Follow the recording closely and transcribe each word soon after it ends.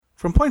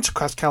From points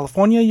across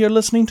California, you're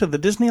listening to the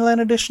Disneyland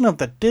edition of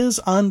the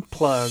Diz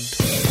Unplugged.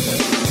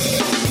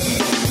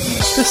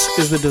 This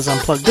is the Diz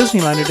Unplugged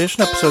Disneyland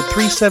edition, episode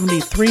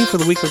 373 for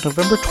the week of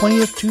November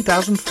 20th,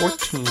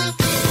 2014.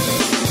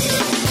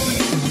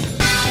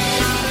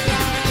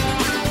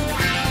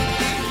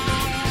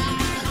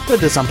 The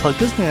Diz Unplugged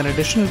Disneyland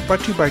edition is brought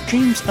to you by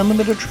Dreams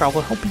Unlimited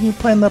Travel, helping you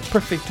plan the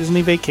perfect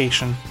Disney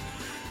vacation.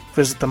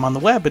 Visit them on the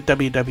web at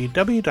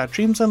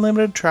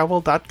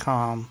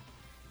www.dreamsunlimitedtravel.com.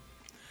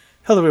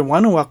 Hello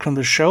everyone and welcome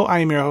to the show. I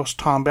am your host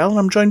Tom Bell and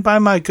I'm joined by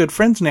my good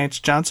friends Nancy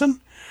Johnson,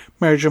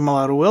 Mary Jo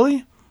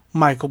Mulatto-Willie,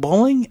 Michael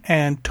Bowling,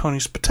 and Tony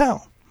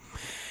Spatel.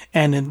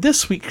 And in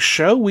this week's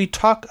show we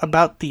talk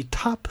about the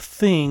top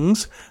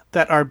things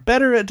that are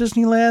better at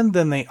Disneyland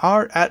than they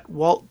are at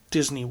Walt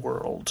Disney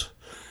World.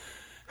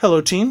 Hello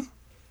team.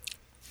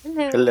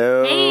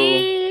 Hello.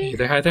 Hey.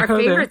 Our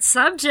favorite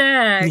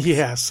subject.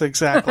 Yes,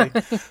 exactly.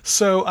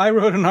 So I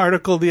wrote an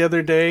article the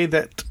other day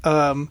that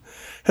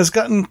has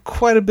gotten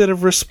quite a bit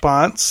of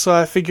response, so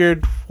I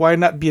figured why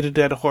not beat a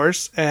dead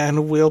horse,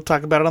 and we'll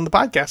talk about it on the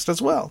podcast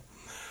as well.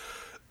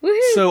 Woo-hoo.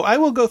 So I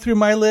will go through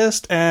my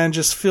list and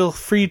just feel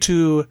free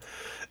to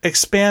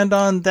expand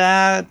on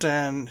that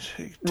and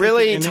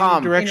really,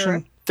 Tom,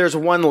 direction. There's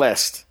one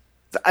list.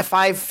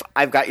 I've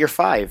got your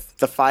five.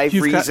 The five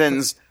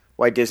reasons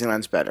why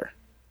Disneyland's better.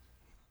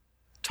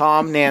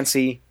 Tom,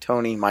 Nancy,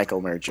 Tony, Michael,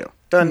 Mary Jo.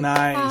 Done.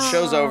 Nice.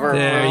 Show's over.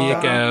 There you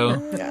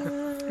go. Yeah.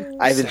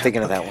 I've been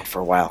thinking of that one for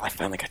a while. I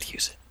finally got to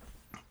use it.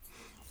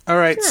 All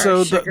right,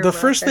 so the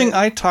first thing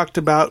I talked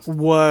about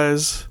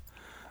was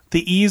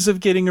the ease of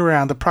getting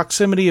around, the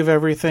proximity of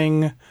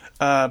everything,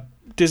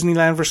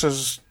 Disneyland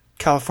versus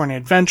California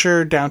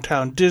Adventure,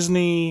 Downtown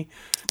Disney,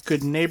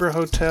 good neighbor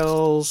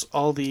hotels,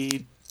 all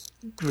the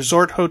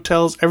resort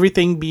hotels,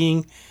 everything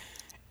being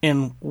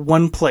in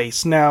one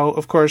place. Now,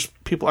 of course,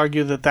 people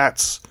argue that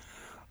that's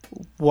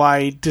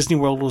why Disney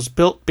World was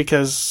built,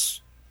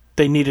 because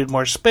they needed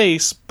more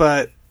space,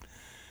 but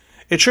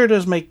it sure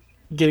does make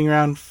getting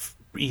around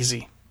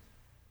easy.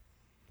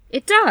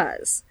 It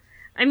does.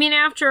 I mean,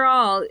 after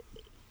all,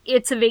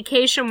 it's a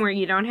vacation where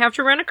you don't have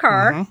to rent a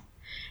car. Mm-hmm.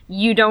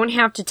 You don't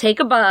have to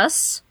take a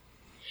bus.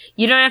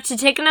 You don't have to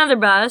take another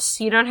bus.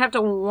 You don't have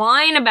to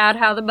whine about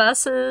how the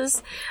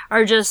buses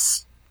are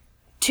just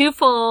too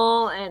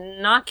full and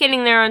not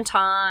getting there on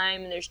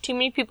time. And there's too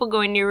many people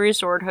going to a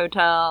resort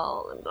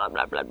hotel and blah,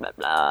 blah, blah, blah,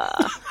 blah.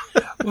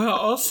 Well,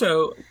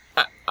 also,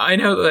 I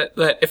know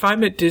that if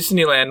I'm at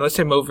Disneyland, let's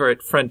say I'm over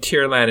at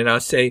Frontierland, and I'll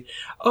say,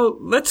 oh,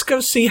 let's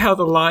go see how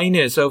the line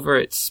is over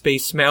at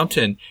Space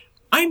Mountain.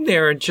 I'm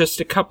there in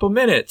just a couple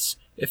minutes.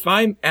 If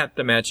I'm at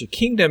the Magic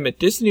Kingdom at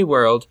Disney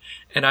World,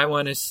 and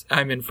I'm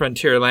in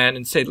Frontierland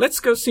and say, let's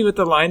go see what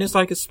the line is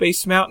like at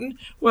Space Mountain,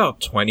 well,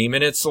 20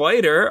 minutes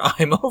later,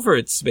 I'm over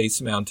at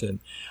Space Mountain.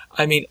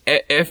 I mean,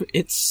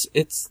 it's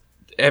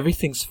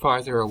everything's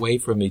farther away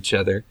from each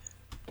other.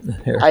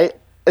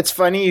 It's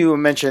funny you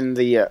mentioned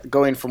the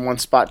going from one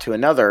spot to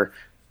another.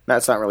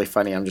 That's not really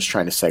funny. I'm just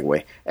trying to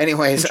segue.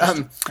 Anyways,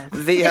 that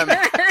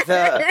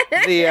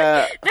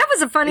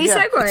was a funny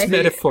segue. It's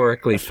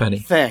metaphorically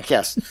funny.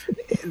 Yes.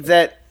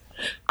 That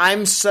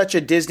I'm such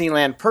a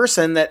Disneyland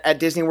person that at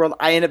Disney World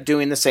I end up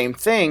doing the same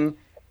thing.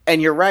 And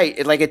you're right.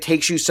 It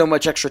takes you so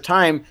much extra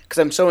time because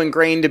I'm so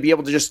ingrained to be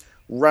able to just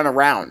run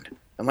around.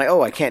 I'm like,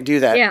 oh, I can't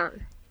do that. Yeah.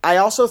 I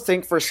also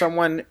think for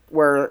someone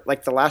where,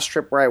 like the last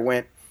trip where I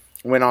went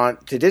on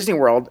to Disney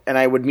World and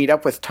I would meet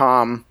up with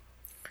Tom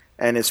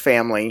and his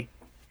family,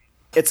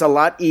 it's a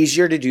lot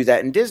easier to do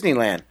that in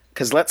Disneyland.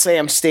 Because let's say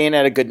I'm staying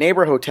at a good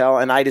neighbor hotel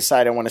and I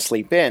decide I want to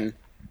sleep in.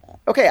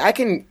 Okay, I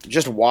can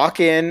just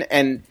walk in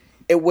and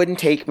it wouldn't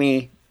take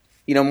me,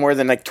 more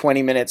than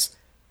 20 minutes,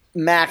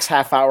 max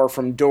half hour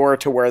from door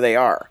to where they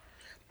are.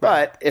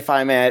 But if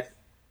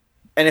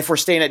if we're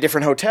staying at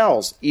different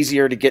hotels,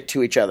 easier to get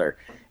to each other.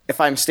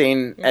 If I'm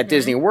staying at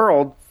Disney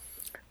World,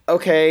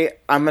 okay,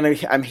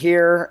 I'm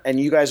here, and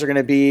you guys are going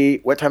to be,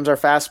 what time's our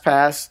Fast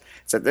Pass?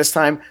 It's at this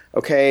time.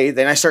 Okay,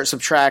 then I start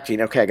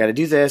subtracting. Okay, I got to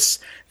do this.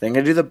 Then I'm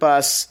going to do the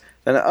bus.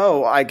 Then,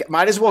 I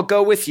might as well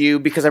go with you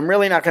because I'm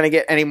really not going to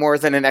get any more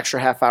than an extra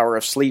half hour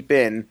of sleep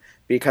in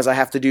because I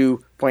have to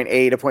do point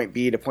A to point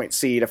B to point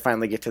C to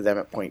finally get to them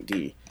at point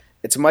D.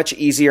 It's much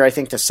easier, I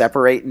think, to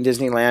separate in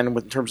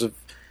Disneyland in terms of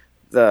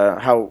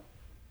how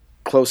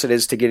close it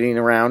is to getting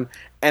around,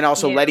 and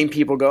also letting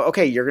people go,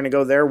 okay, you're going to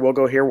go there, we'll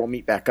go here, we'll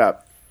meet back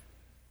up.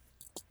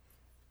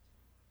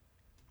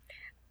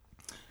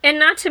 And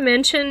not to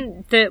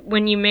mention that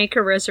when you make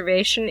a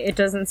reservation, it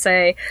doesn't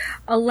say,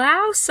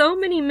 allow so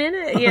many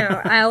minutes,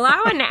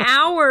 allow an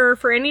hour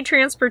for any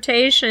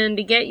transportation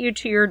to get you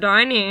to your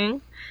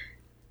dining.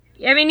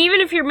 I mean, even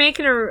if you're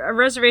making a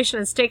reservation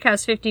at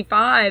Steakhouse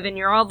 55 and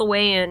you're all the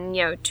way in,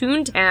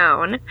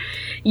 Toontown,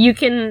 you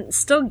can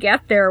still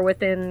get there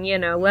within,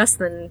 less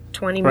than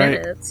 20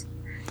 minutes.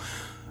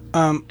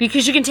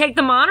 Because you can take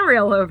the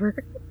monorail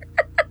over.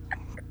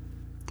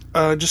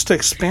 Just to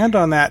expand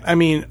on that, I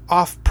mean,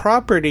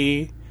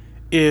 off-property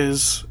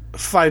is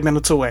 5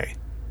 minutes away.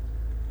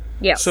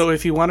 Yeah. So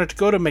if you wanted to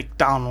go to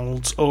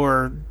McDonald's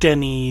or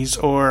Denny's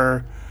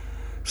or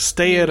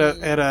stay at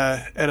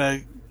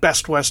a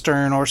Best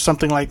Western or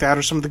something like that,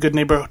 or some of the good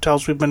neighbor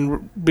hotels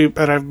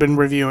that I've been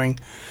reviewing.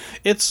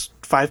 It's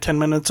 5-10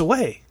 minutes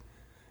away,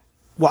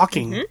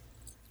 walking.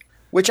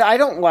 Which I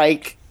don't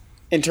like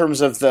in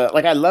terms of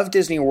I love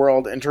Disney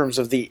World in terms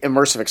of the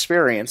immersive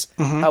experience.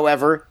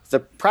 However, the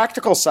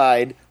practical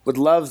side would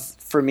love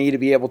for me to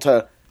be able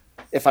to,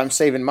 if I'm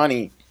saving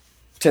money,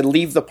 to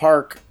leave the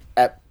park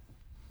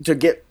to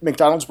get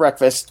McDonald's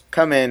breakfast,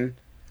 come in,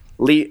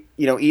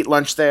 eat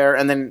lunch there,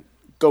 and then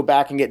go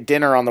back and get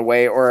dinner on the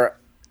way, or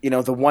the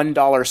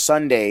 $1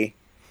 sundae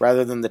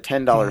rather than the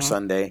 $10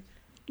 sundae.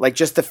 Like,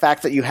 just the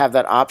fact that you have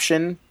that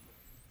option,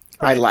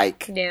 I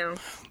like. Yeah.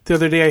 The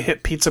other day I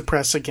hit Pizza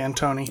Press again,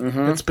 Tony.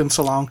 It's been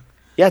so long.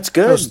 Yeah, it's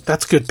good.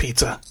 That's good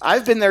pizza.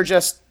 I've been there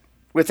just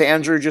with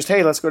Andrew,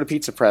 hey, let's go to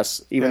Pizza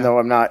Press, even though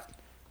I'm not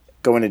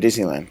going to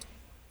Disneyland.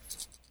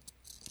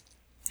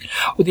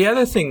 Well, the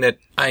other thing that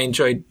I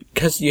enjoyed,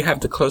 because you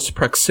have the close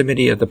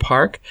proximity of the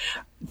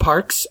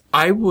parks,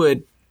 I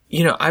would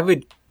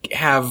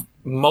have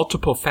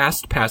multiple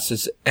fast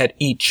passes at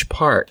each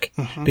park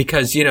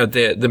because,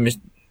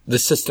 the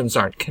systems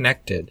aren't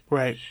connected.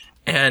 Right.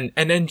 And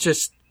then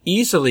just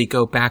easily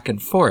go back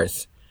and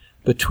forth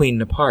between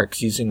the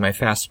parks using my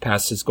fast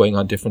passes, going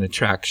on different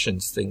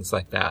attractions, things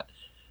like that.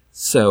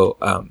 So,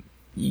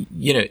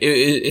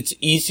 it's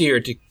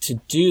easier to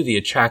do the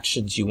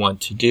attractions you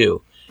want to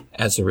do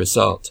as a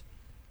result.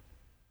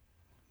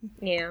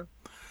 Yeah.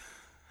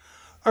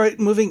 All right,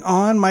 moving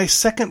on. My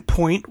second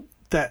point,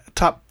 that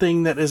top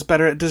thing that is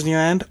better at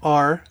Disneyland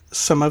are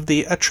some of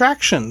the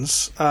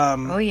attractions.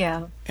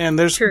 And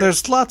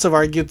there's lots of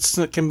arguments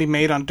that can be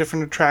made on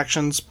different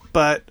attractions,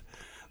 but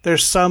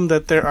there's some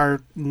that there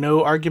are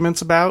no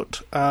arguments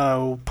about.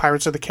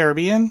 Pirates of the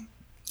Caribbean.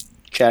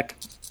 Check.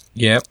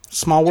 Yep.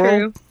 Small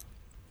World.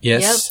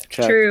 Yes. Yep.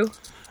 Check. True.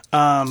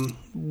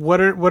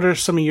 What are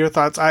some of your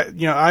thoughts?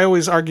 I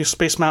always argue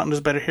Space Mountain is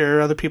better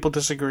here. Other people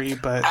disagree,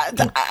 but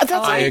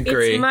I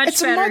agree.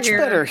 It's much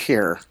better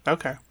here.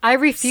 Okay. I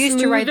refuse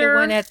to ride the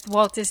one at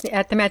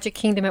the Magic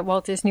Kingdom at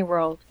Walt Disney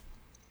World.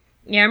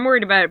 Yeah, I'm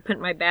worried about it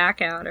putting my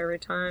back out every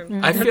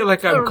time. I feel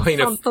like I'm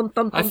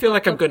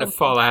going to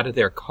fall out of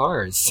their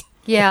cars.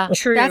 Yeah,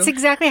 True. That's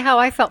exactly how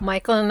I felt,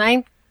 Michael, and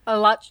I'm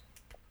a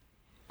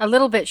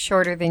little bit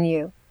shorter than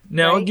you.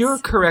 No, right? You're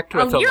correct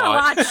with you're a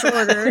lot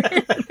shorter.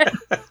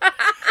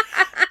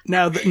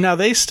 Now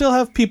they still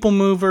have People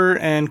Mover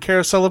and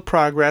Carousel of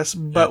Progress,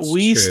 but That's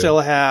we true.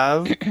 still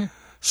have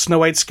Snow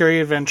White's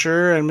Scary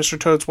Adventure and Mr.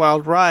 Toad's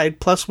Wild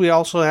Ride. Plus, we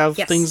also have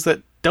things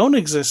that don't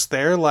exist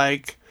there,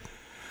 like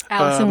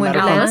Alice in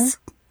Wonderland,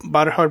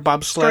 Matterhorn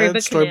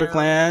Bobsled, Storybook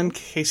Land,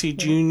 Casey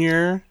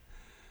Jr.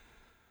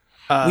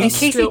 And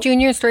Casey Jr.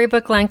 and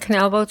Storybook Land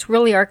canal boats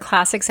really are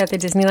classics at the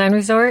Disneyland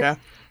Resort. Yeah.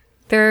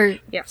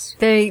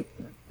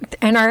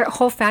 And our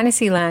whole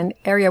Fantasyland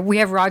area, we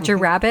have Roger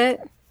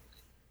Rabbit.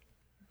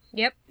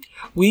 Yep.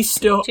 We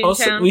still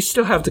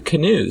have the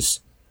canoes.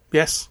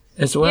 Yes.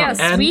 As well.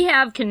 Yes, we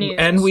have canoes.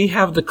 And we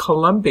have the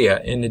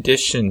Columbia in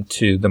addition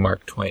to the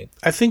Mark Twain.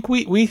 I think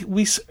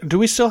we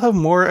still have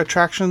more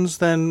attractions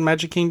than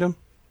Magic Kingdom?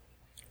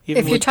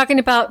 If you're talking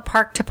about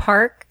park to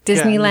park,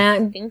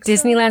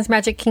 Disneyland's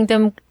Magic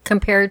Kingdom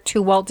compared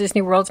to Walt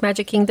Disney World's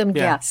Magic Kingdom,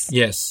 yes.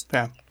 Yes.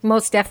 Yeah.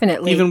 Most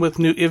definitely. Even with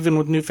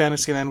New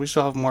Fantasyland, we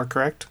still have more,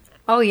 correct?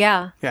 Oh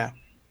yeah. Yeah.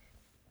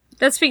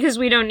 That's because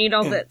we don't need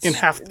all that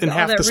half all the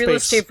that real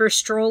space. estate for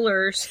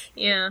strollers.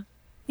 Yeah.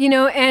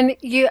 When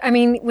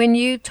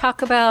you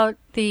talk about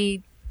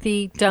the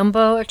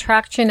Dumbo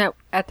attraction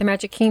at the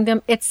Magic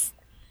Kingdom,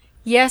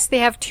 yes, they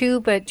have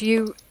two, but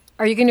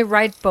are you going to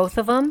ride both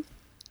of them?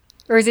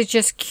 Or is it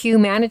just queue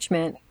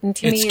management? And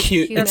to me,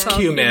 it's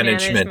queue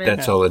management.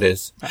 That's all it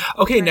is.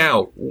 Okay, right.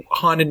 Now,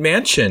 Haunted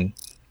Mansion.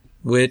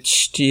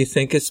 Which do you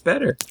think is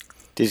better?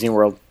 Disney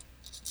World.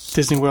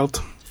 Disney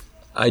World.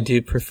 I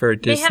do prefer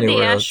Disney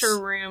World. They have the Usher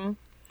room.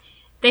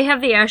 They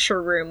have the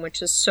Usher room,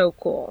 which is so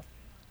cool.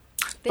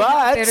 They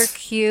have better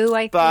queue,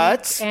 I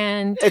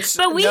think.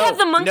 But we have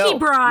the Monkey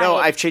Bride. No,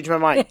 I've changed my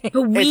mind.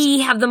 But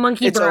we have the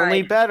Monkey Bride. It's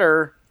only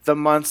better the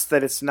months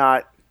that it's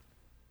not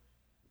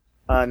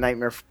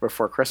Nightmare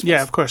Before Christmas.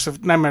 Yeah, of course.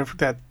 If Nightmare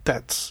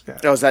that's. Yeah.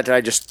 Oh,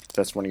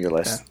 that's one of your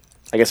lists? Yeah.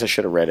 I guess I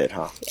should have read it,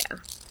 huh? Yeah.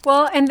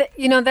 Well, and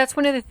that's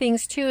one of the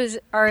things too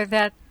are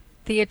that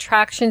the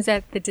attractions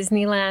at the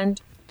Disneyland,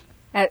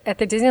 at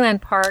the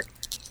Disneyland park,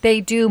 they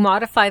do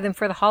modify them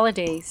for the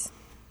holidays.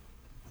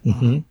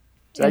 Mm-hmm.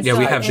 Yeah,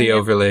 we have the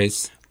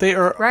overlays. They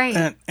are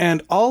right,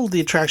 and all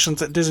the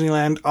attractions at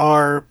Disneyland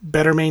are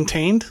better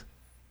maintained.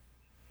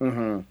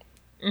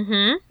 Mm-hmm.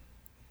 Mm-hmm.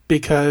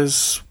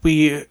 Because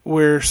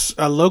we're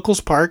a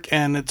locals park,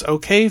 and it's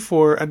okay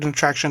for an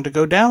attraction to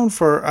go down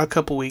for a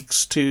couple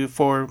weeks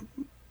for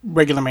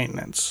regular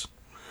maintenance.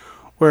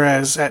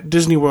 Whereas at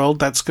Disney World,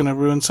 that's going to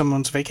ruin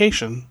someone's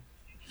vacation.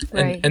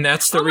 Right. And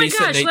that's the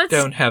reason they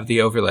don't have the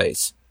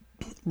overlays.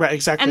 Right,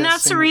 exactly. And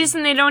that's the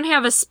reason they don't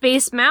have a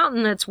Space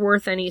Mountain that's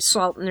worth any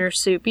salt in their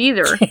soup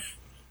either.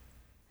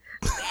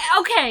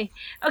 Okay,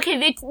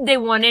 they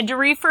wanted to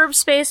refurb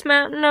Space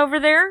Mountain over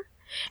there,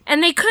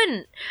 and they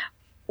couldn't.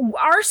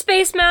 our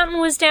Space Mountain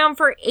was down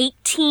for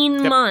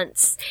 18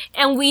 months,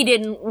 and we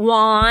didn't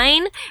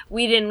whine,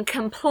 we didn't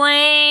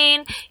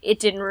complain, it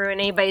didn't ruin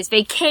anybody's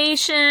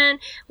vacation.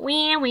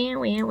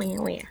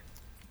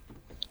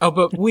 Oh,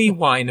 but we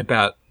whine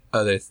about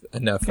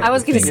enough. I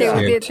was going to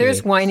say,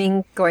 there's too.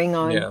 whining going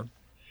on. Yeah.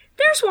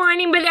 There's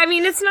whining, but I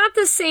mean, it's not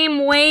the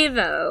same way,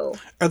 though.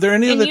 Are there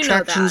any of the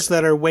attractions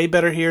that are way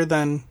better here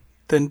than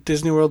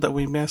Disney World that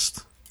we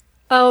missed?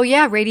 Oh,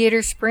 yeah,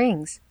 Radiator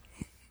Springs.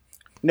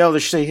 No,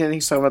 he's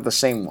talking about the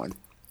same one.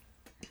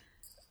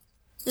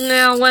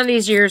 No, one of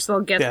these years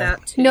they'll get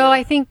that too. No,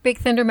 I think Big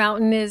Thunder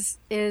Mountain is.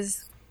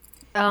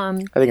 I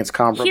think it's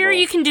comparable. Here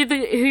you can do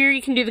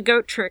the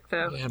goat trick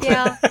though.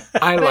 Yeah,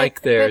 I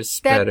like theirs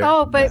better.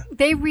 Oh, but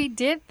they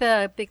redid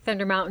the Big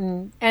Thunder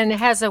Mountain, and it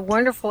has a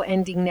wonderful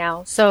ending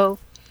now. So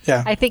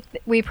yeah, I think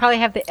we probably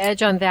have the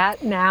edge on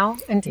that now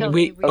until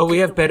we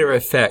have better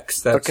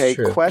effects. That's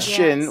true.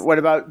 Question: Yes. What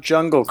about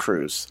Jungle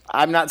Cruise?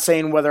 I'm not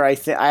saying whether I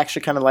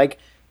actually kind of like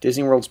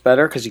Disney World's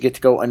better because you get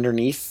to go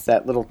underneath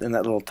that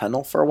little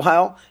tunnel for a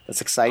while. That's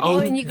exciting. Oh,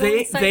 and you go they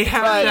inside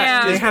have the-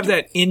 that. They have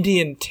that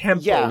Indian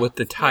temple with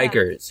the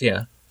tigers.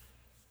 Yeah.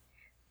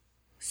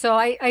 So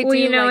I do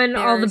Well, like and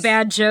all the theirs.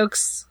 bad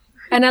jokes.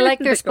 And I like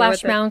their that go with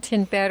Splash it.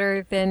 Mountain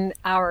better than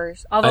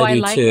ours. Although I I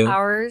do like too.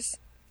 ours,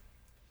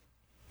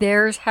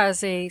 theirs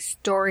has a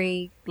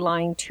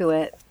storyline to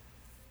it.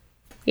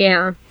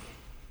 Yeah.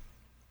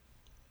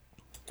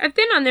 I've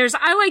been on theirs.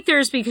 I like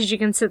theirs because you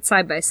can sit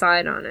side by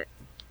side on it.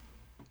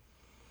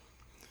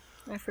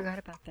 I forgot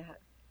about that.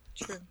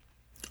 True.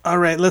 All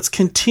right, let's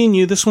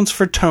continue. This one's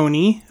for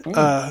Tony.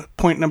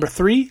 Point number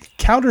 3,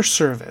 counter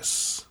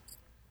service.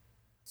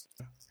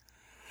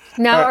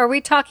 Now, are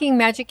we talking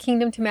Magic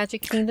Kingdom to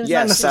Magic Kingdom?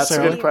 Yes, that's a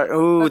good question.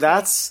 Ooh,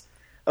 that's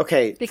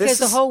okay. Because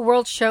the whole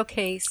World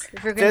Showcase.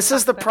 If you're gonna This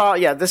is talk the about-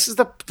 problem. Yeah, this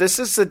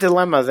is the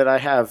dilemma that I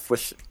have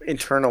with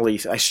internally.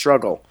 I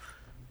struggle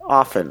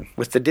often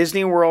with the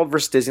Disney World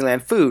versus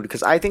Disneyland food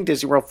because I think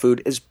Disney World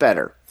food is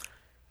better.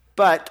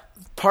 But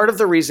part of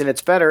the reason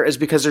it's better is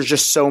because there's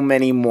just so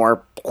many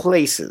more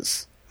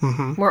places.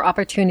 More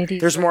opportunities.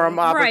 There's more and you've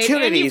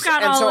opportunities,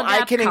 got and so all of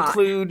I can Epcot.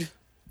 include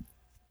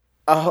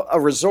a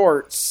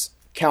resort's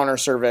counter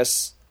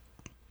service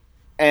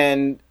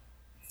and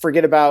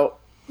forget about,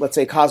 let's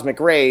say, Cosmic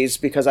Rays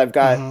because I've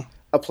got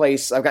a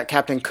place. I've got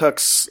Captain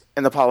Cook's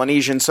in the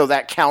Polynesian, so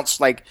that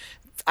counts. Like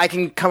I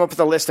can come up with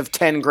a list of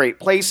 10 great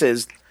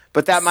places,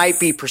 but that might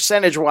be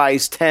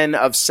percentage-wise 10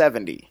 of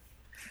 70.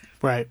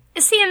 Right.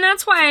 See, and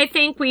that's why I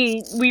think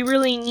we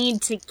really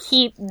need to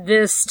keep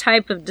this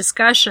type of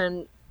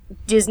discussion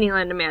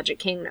Disneyland and Magic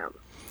Kingdom.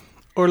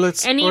 Or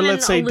let's And even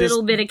say a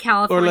little bit of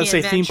California or let's say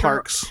Adventure. theme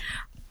parks.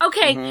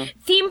 Okay,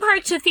 theme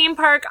park to theme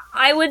park,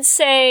 I would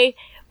say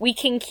we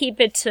can keep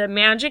it to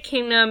Magic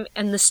Kingdom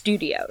and the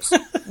studios.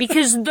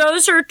 Because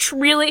those are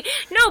really...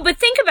 No, but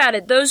think about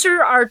it. Those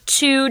are our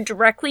two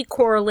directly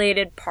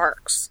correlated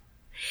parks.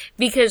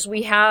 Because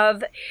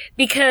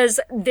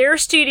their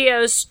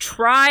studios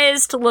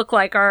tries to look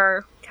like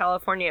our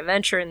California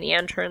Adventure in the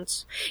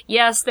entrance.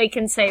 Yes, they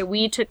can say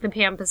we took the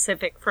Pan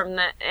Pacific from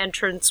the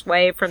entrance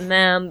way from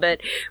them,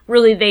 but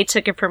really they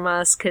took it from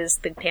us because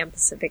the Pan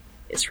Pacific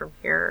is from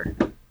here.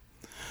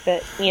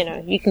 But,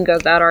 you can go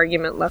that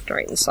argument left,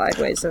 right, and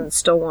sideways and it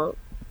still won't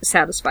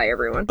satisfy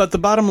everyone. But the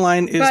bottom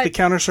line is the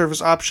counter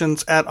service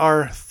options at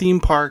our theme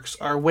parks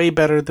are way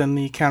better than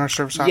the counter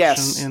service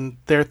option in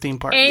their theme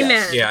parks. Amen.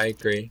 Yes. Yeah, I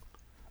agree.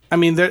 I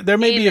mean, there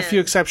may be a Amen.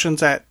 few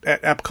exceptions at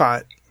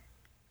Epcot,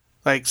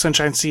 like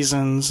Sunshine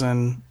Seasons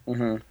and...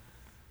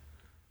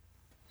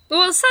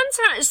 Well,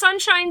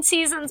 Sunshine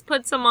Seasons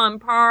puts them on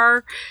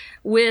par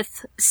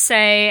with,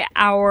 say,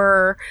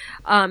 our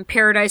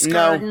Paradise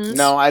Gardens.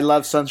 No, I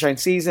love Sunshine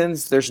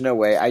Seasons. There's no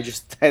way. I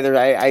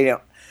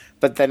don't.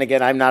 But then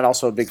again, I'm not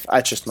also a big...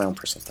 It's just my own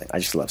personal thing. I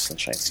just love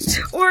Sunshine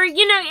Seasons. Or,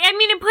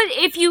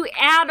 if you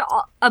add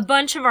a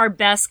bunch of our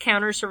best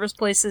counter service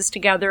places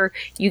together,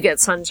 you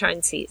get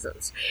Sunshine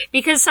Seasons.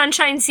 Because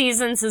Sunshine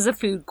Seasons is a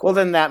food court. Well,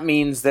 then that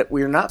means that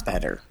we're not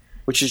better,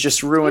 which is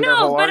just ruined our No,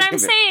 whole but argument. I'm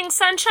saying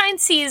Sunshine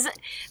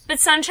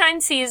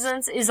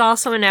Seasons is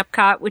also in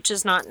Epcot, which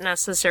is not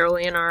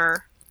necessarily in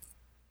our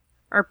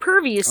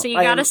purview. So you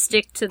got to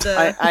stick to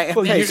the.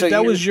 Well,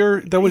 that was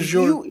your.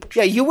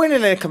 You went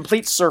in a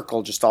complete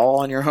circle, just all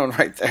on your own,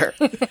 right there.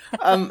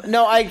 Tom.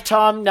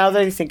 Now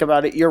that I think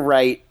about it, you're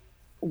right.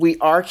 We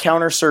are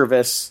counter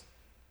service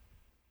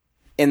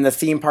in the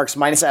theme parks,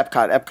 minus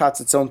Epcot.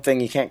 Epcot's its own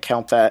thing. You can't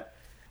count that,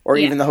 or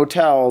even the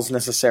hotels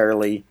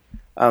necessarily.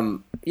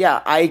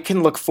 I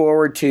can look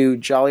forward to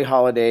Jolly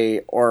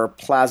Holiday or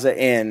Plaza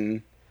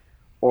Inn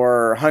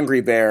or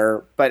Hungry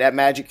Bear, but at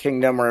Magic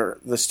Kingdom or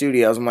the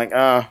studios, I'm like,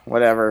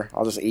 whatever,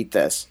 I'll just eat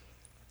this.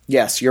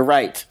 Yes, you're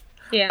right.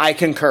 Yeah. I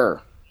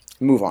concur.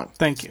 Move on.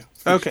 Thank you.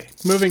 Okay,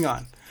 moving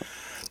on.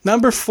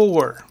 Number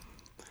 4,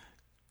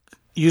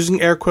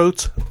 using air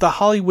quotes, the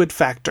Hollywood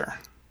factor.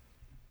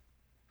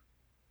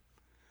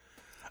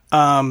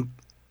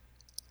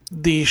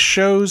 The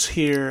shows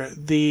here,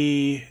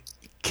 the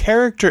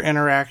character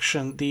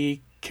interaction, the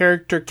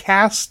character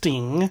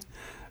casting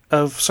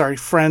of,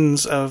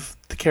 friends of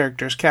the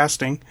characters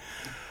casting.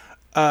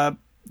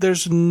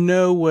 There's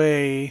no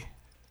way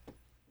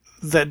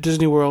that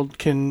Disney World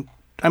can.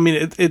 I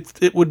mean,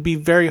 it would be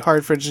very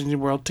hard for Disney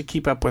World to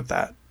keep up with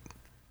that.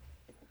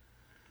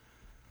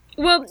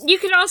 Well, you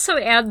could also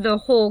add the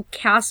whole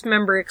cast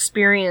member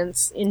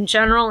experience in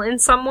general in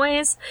some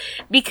ways,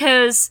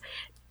 because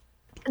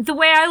the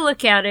way I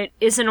look at it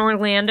is in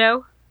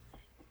Orlando,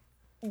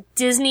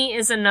 Disney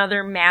is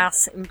another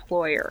mass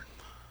employer.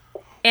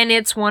 And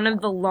it's one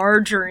of the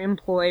larger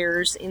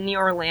employers in the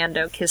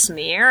Orlando,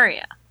 Kissimmee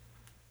area.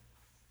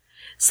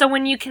 So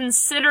when you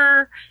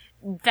consider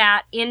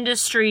that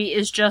industry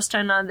is just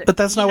another... But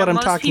that's not what I'm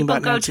talking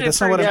about, Nancy. That's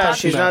not what I'm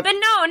talking about. But no,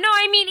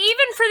 I mean,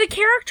 even for the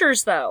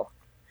characters, though.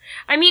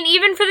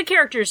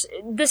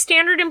 The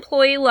standard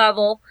employee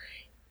level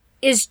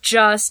is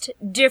just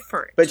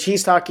different. But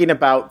she's talking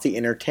about the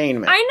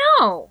entertainment. I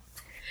know.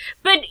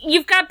 But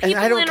you've got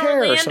people in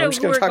Orlando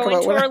who are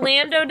going to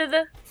Orlando to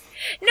the...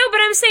 No, but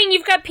I'm saying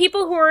you've got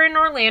people who are in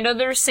Orlando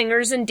that are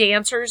singers and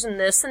dancers and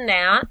this and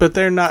that. But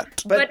they're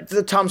not...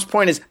 But Tom's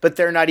point is, but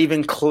they're not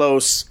even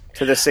close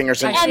to the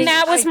singers and dancers. And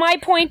that was my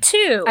point,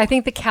 too. I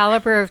think the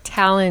caliber of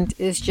talent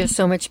is just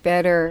so much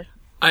better.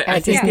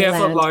 I think we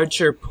have a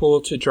larger pool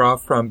to draw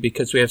from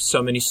because we have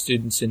so many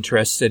students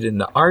interested in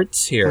the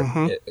arts here.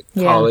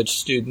 Mm-hmm. College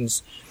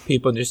students,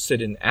 people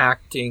interested in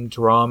acting,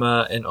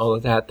 drama, and all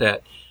of that.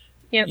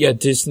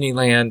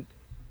 Disneyland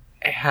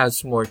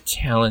has more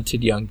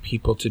talented young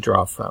people to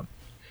draw from.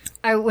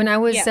 When I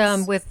was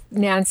with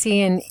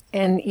Nancy and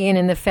Ian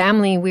and the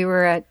family, we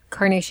were at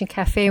Carnation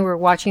Cafe. We were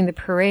watching the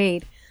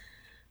parade.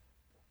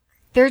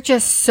 They're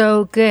just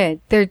so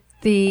good.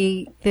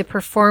 The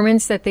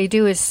performance that they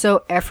do is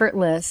so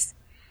effortless,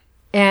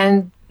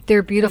 and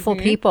they're beautiful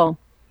people.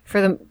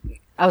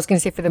 I was going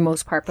to say for the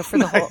most part, but for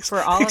the whole, for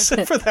all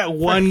except for that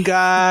one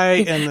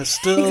guy and the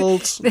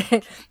stilts.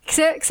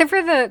 except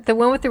for the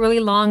one with the really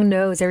long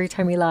nose every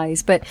time he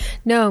lies. But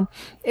no,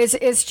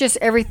 it's just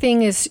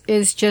everything is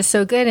just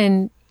so good.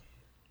 And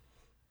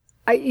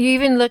you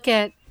even look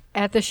at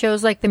the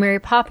shows like the Mary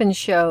Poppins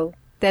show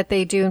that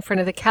they do in front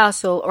of the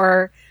castle,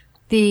 or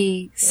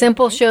the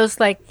simple shows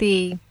like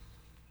the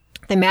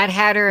Mad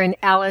Hatter and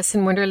Alice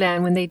in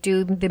Wonderland when they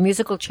do the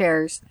musical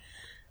chairs,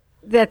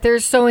 that they're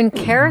so in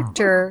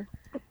character.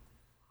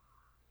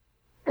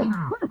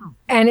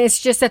 And it's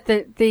just that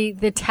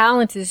the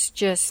talent is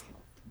just,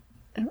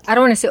 I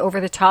don't want to say over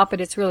the top, but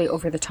it's really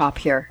over the top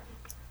here.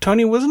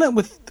 Tony, wasn't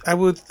it I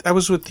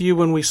was with you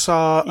when we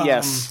saw...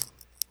 yes.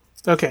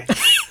 Okay.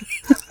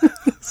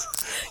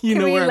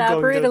 Can we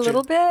elaborate a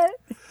little bit?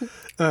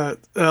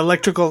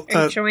 Electrical,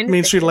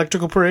 Main Street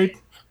Electrical Parade?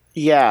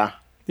 Yeah.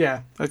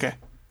 Yeah, okay.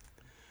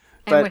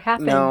 And what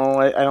happened? No,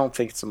 I don't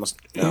think it's almost...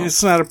 No.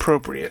 It's not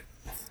appropriate.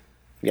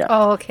 Yeah.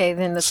 Oh, okay.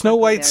 Then Snow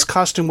White's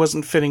costume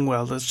wasn't fitting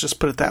well. Let's just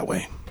put it that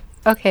way.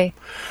 Okay.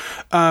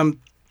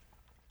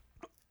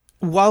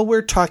 While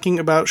we're talking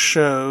about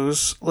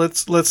shows,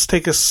 let's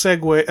take a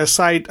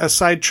side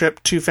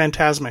trip to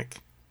Fantasmic.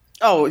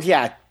 Oh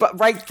yeah, but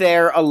right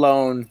there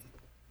alone,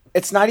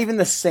 it's not even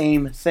the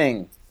same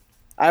thing.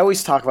 I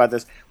always talk about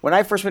this. When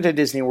I first went to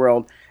Disney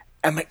World,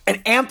 I'm like,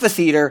 an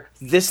amphitheater,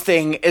 this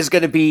thing is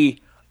going to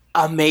be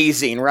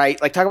amazing,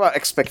 right? Like, talk about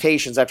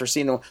expectations after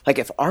seeing them. Like,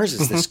 if ours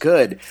is this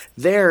good,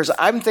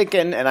 I'm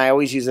thinking, and I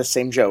always use the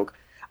same joke,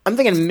 I'm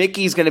thinking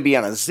Mickey's going to be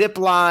on a zip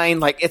line.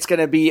 Like, it's going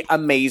to be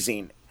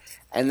amazing.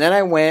 And then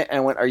I went,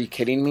 are you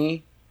kidding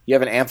me? You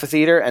have an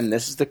amphitheater, and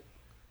this is this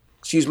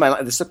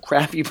is the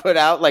crap you put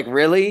out? Like,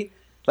 really?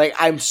 Like,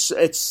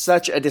 it's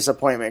such a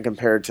disappointment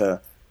compared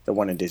to the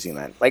one in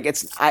Disneyland. Like,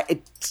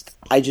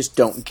 I just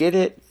don't get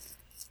it.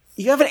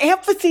 You have an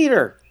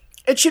amphitheater.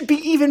 It should be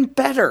even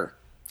better.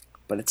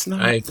 But it's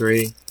not. I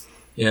agree.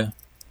 Yeah.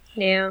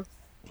 Yeah.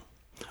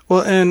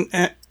 Well, and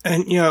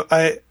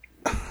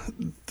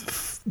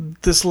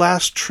this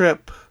last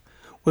trip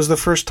was the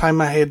first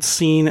time I had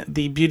seen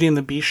the Beauty and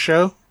the Beast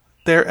show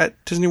there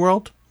at Disney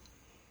World.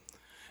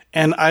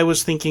 And I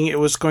was thinking it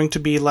was going to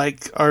be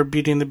like our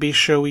Beauty and the Beast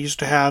show we used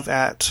to have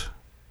at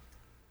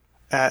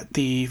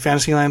the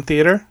Fantasyland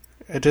Theater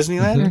at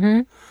Disneyland.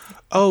 Mm-hmm.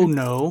 Oh,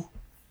 no.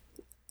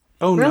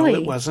 Oh, really? No,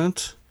 it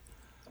wasn't.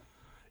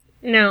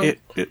 No.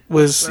 It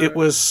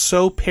was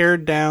so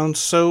pared down,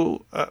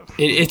 so...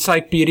 it's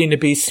like Beauty and the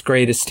Beast's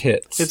greatest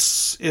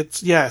hits.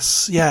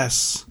 Yes.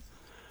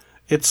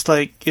 It's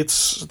like,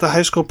 it's the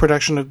high school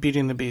production of Beauty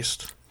and the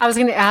Beast. I was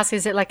going to ask,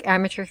 is it like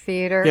amateur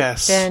theater?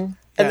 Yes. Then?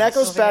 And that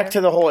goes back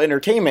to the whole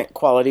entertainment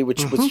quality,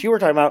 which you were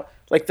talking about,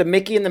 like the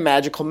Mickey and the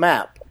Magical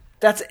Map.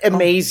 That's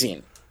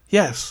amazing.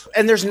 Yes.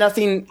 And there's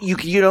nothing,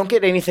 you don't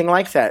get anything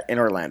like that in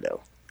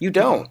Orlando. You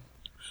don't.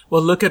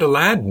 Well, look at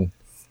Aladdin.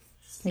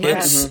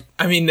 Yes. It's,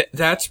 I mean,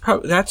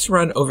 that's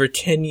run over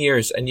 10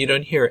 years, and you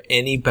don't hear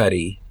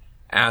anybody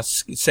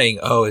saying,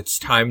 "Oh, it's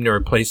time to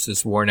replace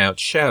this worn-out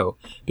show,"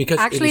 because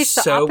actually, it is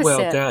so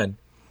well done.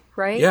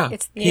 Right? Yeah.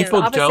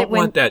 People don't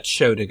want that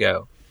show to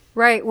go.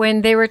 Right.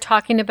 When they were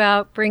talking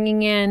about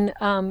bringing in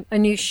a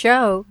new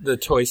show, the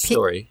Toy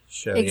Story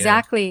show.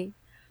 Exactly.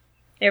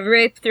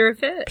 Everybody threw a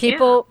fit.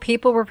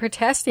 People were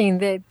protesting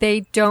that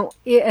they don't,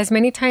 as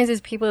many times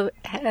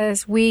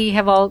as we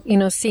have all,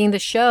 seen the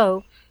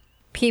show,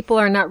 people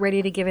are not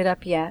ready to give it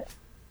up yet.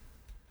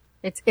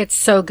 It's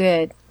so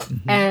good.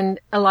 Mm-hmm. And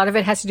a lot of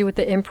it has to do with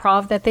the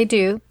improv that they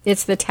do.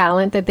 It's the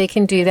talent that they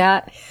can do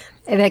that.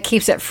 And that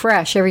keeps it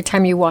fresh every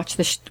time you watch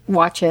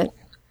it.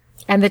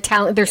 And the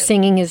talent they're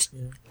singing is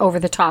over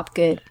the top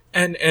good.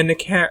 And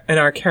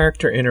our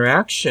character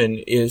interaction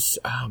is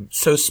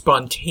so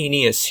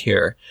spontaneous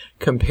here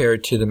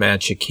compared to the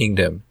Magic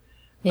Kingdom,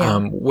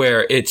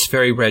 where it's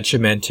very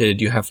regimented.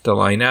 You have to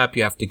line up.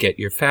 You have to get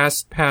your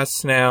fast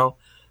pass now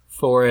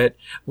for it.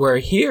 Where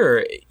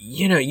here,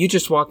 you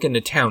just walk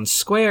into town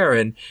square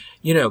and,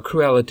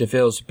 Cruella de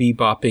Vil's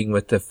bebopping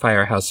with the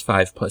Firehouse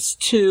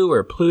 5+2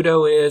 or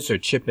Pluto is or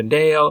Chip and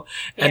Dale.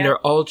 And they're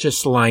all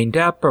just lined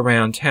up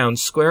around town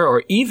square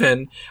or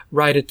even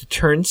right at the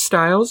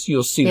turnstiles.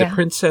 You'll see the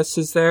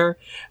princesses there.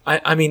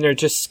 I mean, they're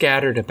just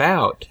scattered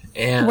about.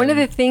 And one of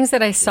the things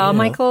that I saw,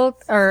 Michael,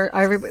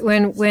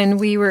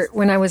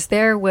 when I was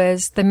there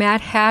was the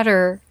Mad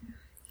Hatter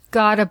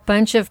got a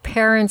bunch of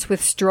parents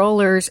with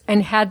strollers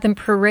and had them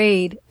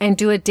parade and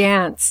do a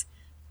dance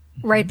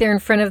right there in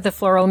front of the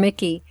Floral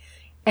Mickey.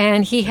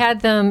 And he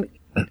had them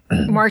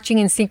marching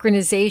in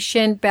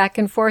synchronization back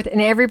and forth,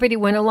 and everybody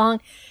went along.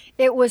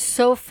 It was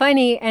so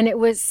funny, and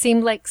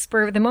seemed like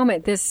spur of the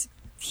moment.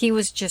 He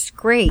was just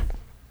great.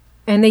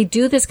 And they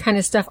do this kind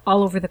of stuff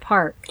all over the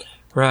park.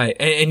 Right.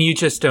 And you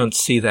just don't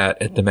see that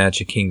at the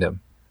Magic Kingdom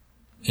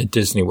at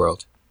Disney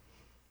World.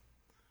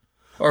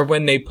 Or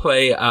when they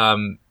play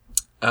the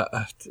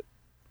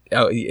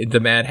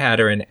Mad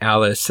Hatter and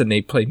Alice, and they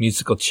play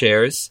musical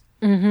chairs,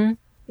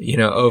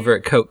 over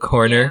at Coke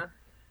Corner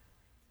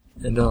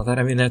and all that.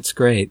 I mean, that's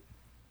great.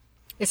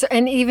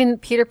 And even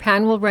Peter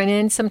Pan will run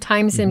in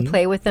sometimes and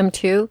play with them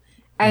too.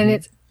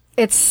 And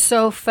it's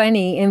so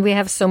funny, and we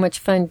have so much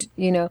fun,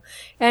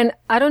 And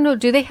I don't know,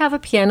 do they have a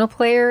piano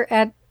player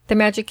at the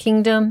Magic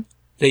Kingdom?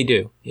 They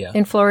do, yeah.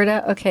 In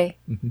Florida? Okay.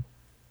 Mm-hmm.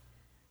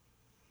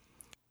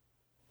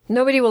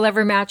 Nobody will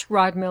ever match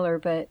Rod Miller,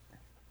 but...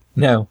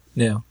 No.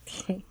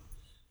 Okay.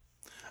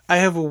 I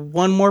have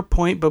one more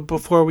point, but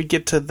before we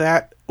get to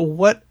that,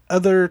 what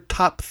other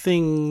top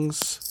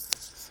things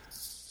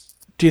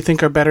do you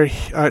think are better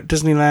at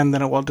Disneyland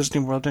than at Walt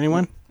Disney World?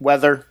 Anyone?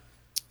 Weather.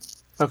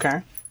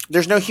 Okay.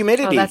 There's no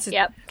humidity. Not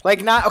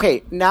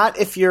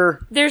if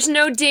you're... There's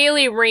no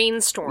daily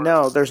rainstorm.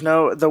 No,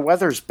 the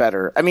weather's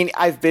better. I mean,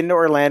 I've been to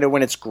Orlando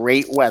when it's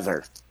great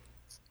weather.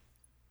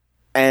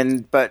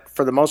 But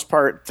for the most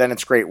part, then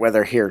it's great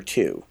weather here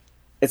too.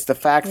 It's the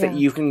fact that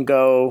you can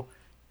go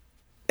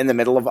in the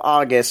middle of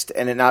August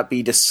and it not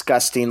be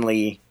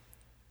disgustingly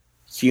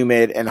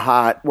humid and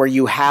hot, where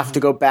you have to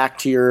go back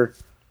to your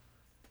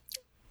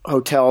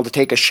hotel to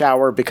take a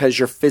shower because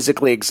you're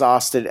physically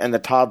exhausted and the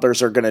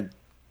toddlers are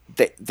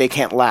they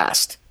can't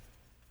last.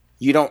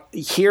 You don't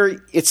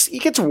here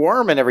it gets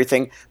warm and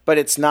everything, but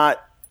it's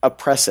not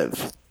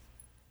oppressive.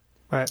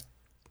 Right.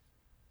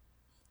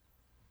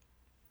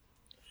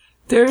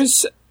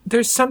 There's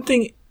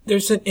something,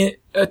 there's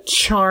a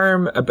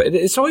charm, but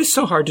it's always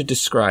so hard to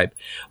describe.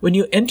 When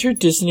you enter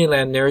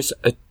Disneyland, there's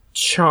a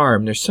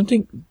charm. There's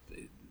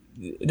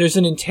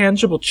an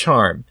intangible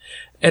charm.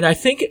 And I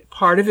think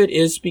part of it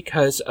is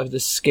because of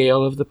the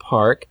scale of the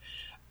park.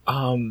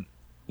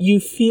 You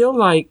feel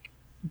like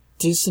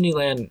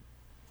Disneyland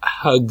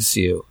hugs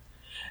you.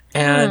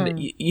 And,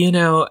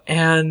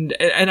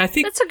 and I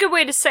think... That's a good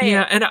way to say it.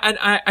 Yeah, and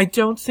I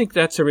don't think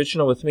that's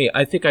original with me.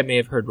 I think I may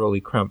have heard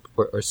Rolly Crump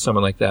or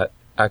someone like that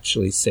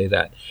actually say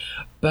that.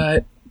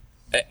 But,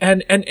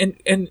 and I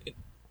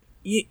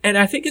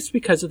think it's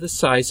because of the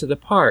size of the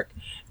park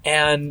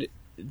and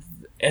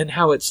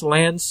how it's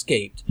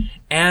landscaped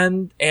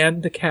and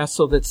the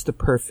castle that's the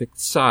perfect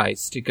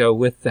size to go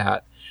with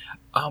that.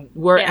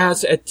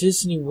 Whereas at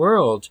Disney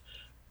World,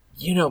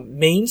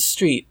 Main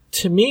Street,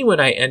 to me, when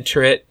I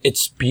enter it,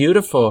 it's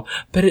beautiful,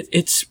 but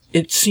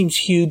it seems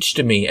huge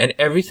to me, and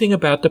everything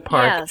about the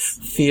park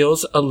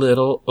feels a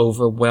little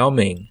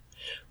overwhelming.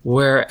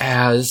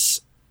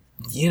 Whereas,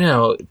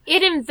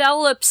 it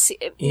envelops.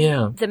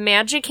 Yeah, the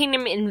Magic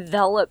Kingdom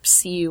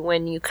envelops you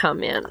when you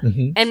come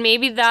in, and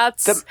maybe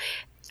that's.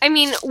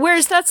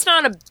 Whereas that's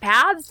not a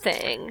bad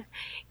thing.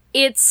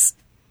 It's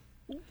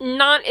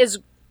not as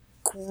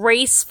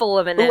graceful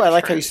of an entrance I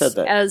like how you said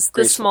that. As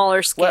graceful. The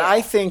smaller scale. What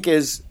I think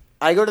is,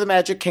 I go to the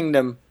Magic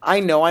Kingdom, I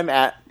know I'm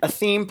at a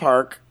theme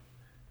park.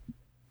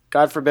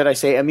 God forbid I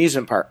say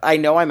amusement park. I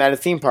know I'm at a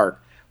theme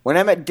park. When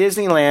I'm at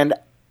Disneyland,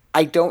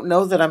 I don't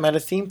know that I'm at a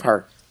theme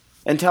park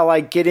until I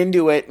get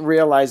into it and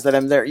realize that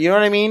I'm there. You know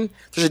what I mean?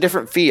 There's a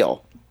different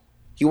feel.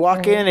 You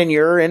walk in and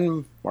you're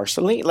in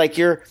Marceline.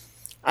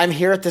 I'm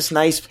here at this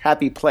nice,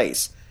 happy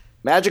place.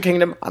 Magic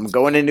Kingdom, I'm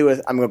going into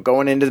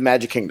the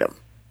Magic Kingdom.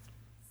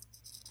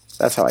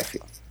 That's how I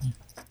feel.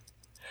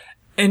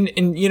 And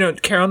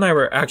Carol and I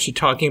were actually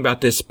talking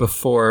about this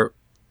before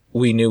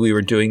we knew we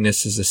were doing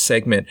this as a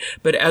segment.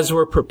 But as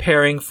we're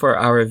preparing for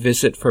our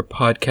visit for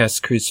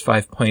Podcast Cruise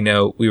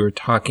 5.0, we were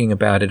talking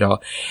about it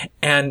all.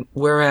 And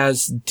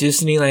whereas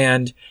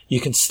Disneyland, you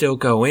can still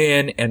go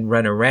in and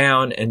run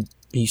around and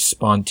be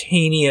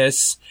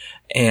spontaneous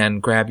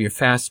and grab your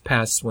fast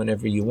pass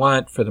whenever you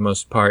want, for the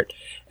most part,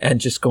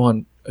 and just go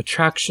on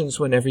attractions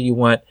whenever you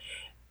want.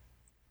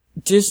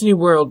 Disney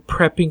World,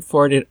 prepping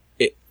for it,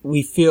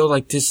 we feel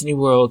like Disney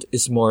World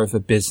is more of a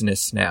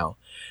business now,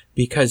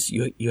 because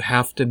you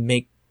have to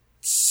make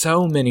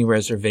so many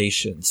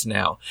reservations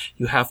now.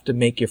 You have to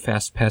make your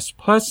Fast Pass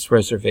Plus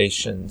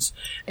reservations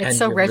and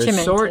so your regimented.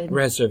 resort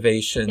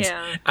reservations.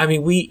 Yeah. I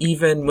mean,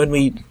 when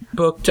we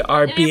booked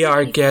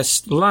our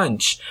guest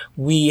lunch,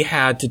 we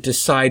had to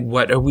decide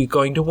what are we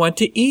going to want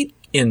to eat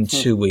in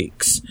 2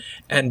 weeks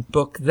and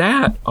book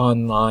that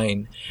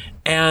online.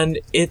 And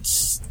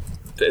it's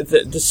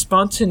the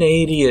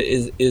spontaneity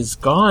is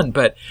gone,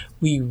 but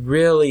we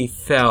really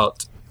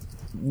felt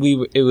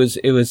it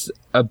was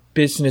a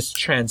business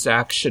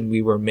transaction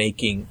we were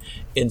making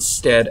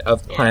instead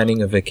of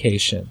planning a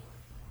vacation.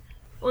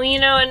 Well,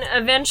 and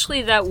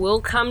eventually that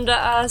will come to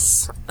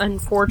us,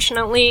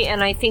 unfortunately,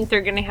 and I think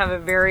they're going to have a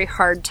very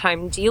hard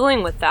time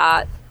dealing with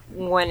that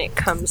when it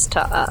comes to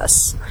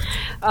us.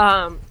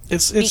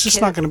 It's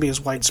just not going to be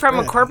as widespread. From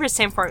a corporate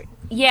standpoint,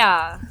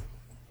 yeah.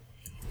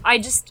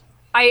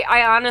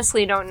 I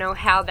honestly don't know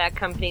how that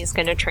company is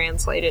going to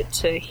translate it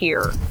to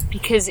here,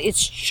 because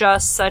it's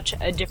just such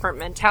a different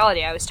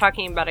mentality. I was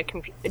talking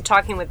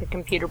with a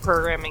computer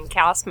programming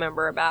cast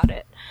member about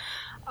it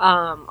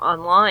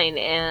online,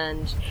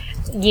 and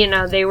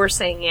they were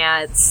saying,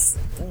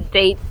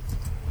 they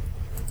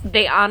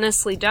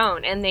honestly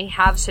don't, and they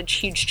have such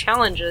huge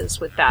challenges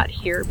with that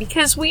here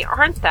because we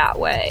aren't that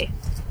way.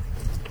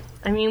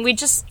 I mean, we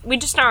just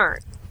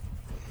aren't.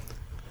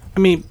 I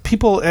mean,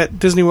 people at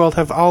Disney World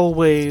have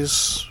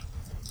always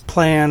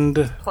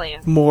planned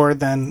more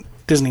than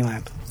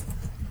Disneyland.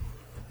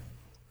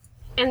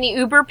 And the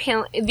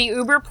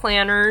Uber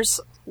planners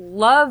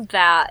love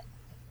that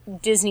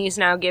Disney's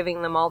now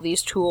giving them all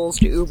these tools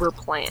to Uber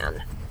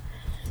plan.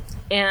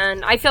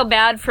 And I feel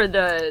bad for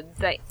the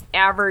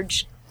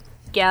average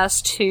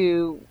guest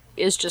who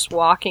is just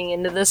walking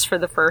into this for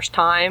the first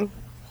time,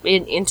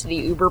 into the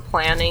Uber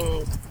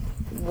planning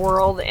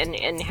world,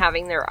 and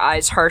having their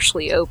eyes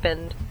harshly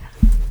opened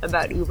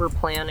about Uber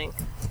planning.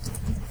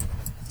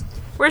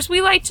 Whereas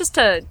we like just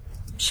to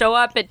show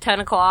up at 10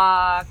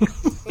 o'clock,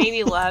 maybe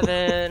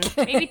 11,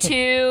 maybe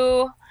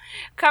 2,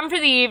 come for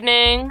the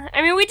evening.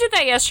 I mean, we did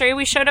that yesterday.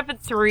 We showed up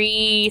at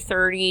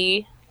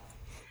 3:30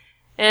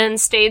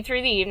 and stayed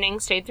through the evening,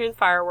 stayed through the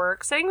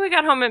fireworks. I think we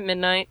got home at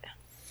midnight.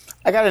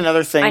 I got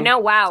another thing. I know,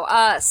 wow,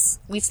 us.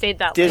 We stayed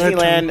that late.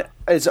 Disneyland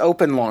is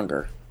open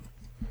longer.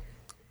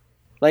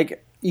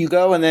 Like, you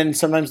go and then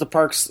sometimes the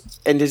parks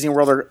in Disney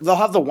World they'll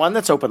have the one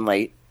that's open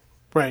late.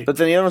 Right. But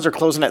then the other ones are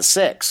closing at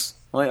 6.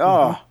 I'm like,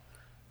 oh,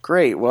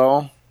 great.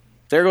 Well,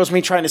 there goes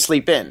me trying to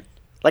sleep in.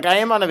 Like, I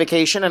am on a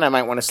vacation and I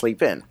might want to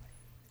sleep in.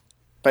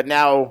 But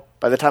now,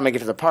 by the time I get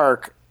to the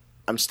park,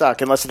 I'm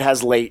stuck unless it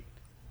has late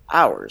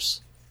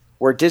hours.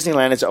 Where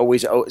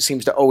Disneyland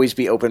seems to always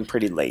be open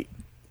pretty late.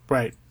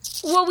 Right.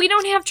 Well, we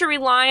don't have to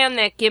rely on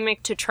that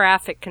gimmick to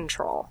traffic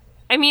control.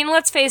 I mean,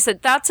 let's face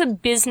it, that's a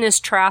business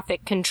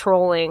traffic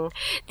controlling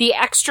the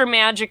extra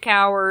magic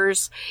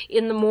hours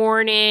in the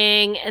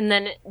morning, and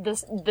then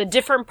the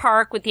different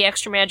park with the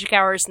extra magic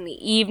hours in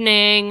the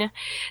evening.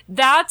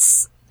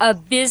 That's a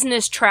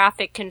business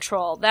traffic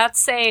control. That's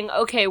saying,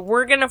 okay,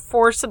 we're going to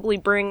forcibly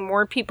bring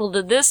more people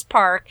to this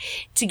park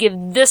to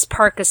give this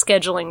park a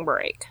scheduling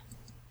break.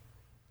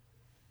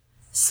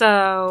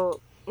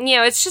 So,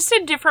 it's just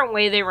a different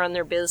way they run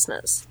their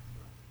business.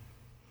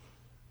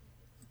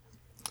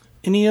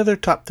 Any other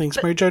top things?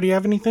 Mary Jo, do you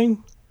have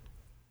anything?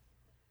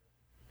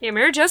 Yeah,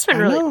 Mary Jo's been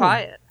really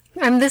quiet.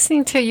 I'm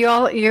listening to you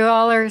all. You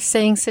all are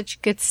saying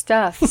such good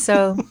stuff.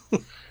 So,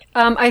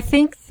 I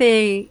think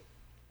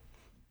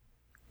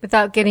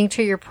without getting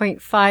to your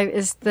point 5,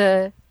 is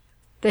the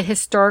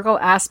historical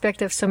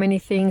aspect of so many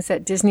things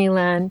at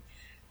Disneyland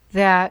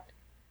that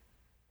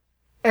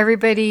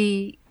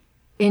everybody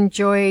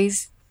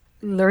enjoys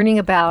learning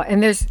about.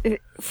 And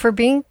for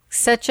being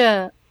such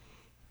a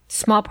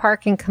small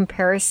park in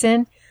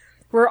comparison,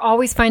 we're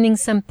always finding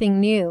something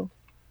new.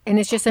 And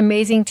it's just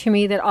amazing to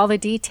me that all the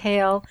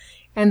detail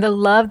and the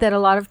love that a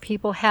lot of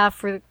people have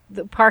for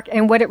the park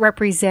and what it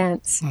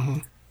represents. Mm-hmm.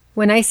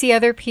 When I see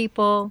other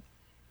people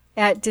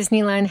at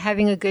Disneyland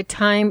having a good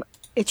time,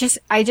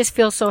 I just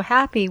feel so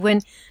happy.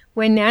 When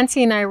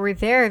Nancy and I were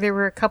there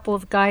were a couple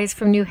of guys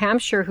from New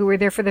Hampshire who were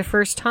there for the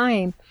first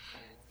time.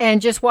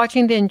 And just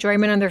watching the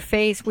enjoyment on their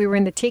face, we were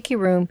in the tiki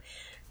room,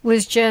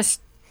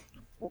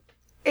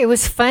 it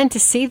was fun to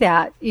see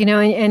that,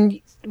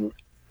 and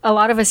a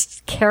lot of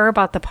us care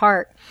about the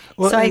park.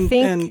 Well, so I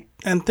think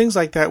and things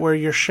like that where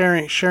you're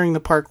sharing the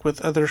park with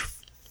other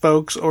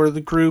folks or the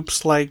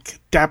groups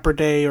like Dapper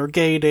Day or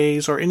Gay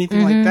Days or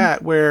anything like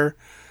that, where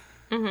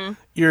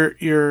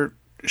you're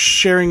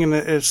sharing in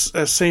a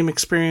same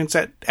experience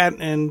and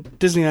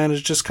Disneyland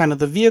is just kind of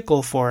the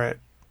vehicle for it.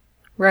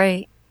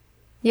 Right.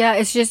 Yeah,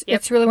 it's just,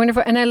 it's really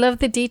wonderful. And I love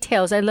the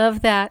details. I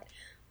love that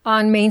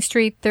on Main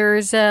Street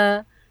there's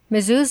a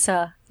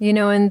mezuzah,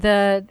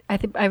 and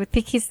I would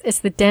think it's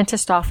the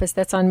dentist office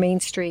that's on Main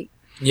Street.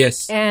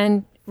 Yes.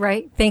 And,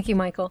 right. Thank you,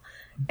 Michael.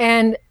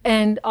 And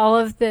all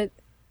of the,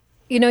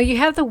 you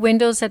have the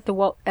windows at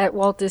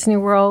Walt Disney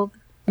World,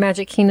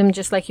 Magic Kingdom,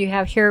 just like you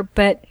have here,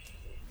 but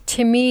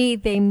to me,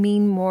 they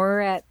mean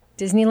more at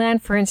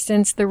Disneyland. For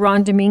instance, the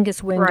Ron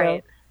Dominguez window.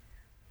 Right.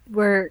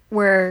 Where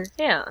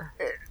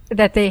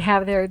that they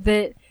have there,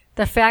 the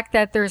fact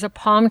that there's a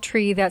palm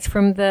tree that's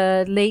from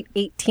the late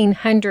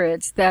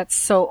 1800s that's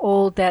so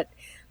old that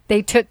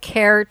they took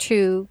care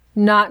to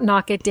not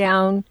knock it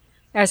down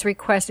as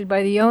requested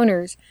by the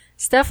owners,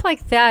 stuff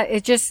like that,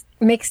 it just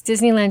makes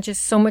Disneyland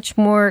just so much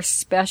more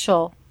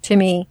special to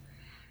me.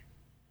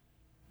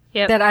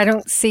 That I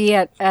don't see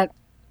at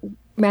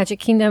Magic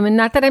Kingdom. And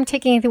not that I'm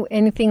taking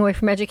anything away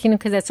from Magic Kingdom,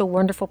 because that's a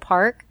wonderful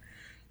park.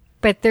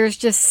 But there's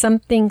just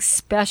something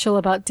special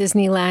about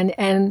Disneyland.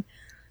 And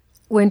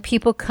when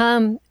people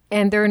come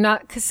and they're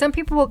not, because some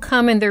people will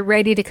come and they're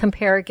ready to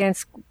compare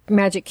against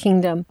Magic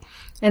Kingdom.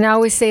 And I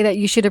always say that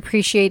you should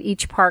appreciate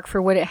each park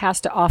for what it has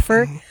to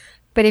offer. Mm-hmm.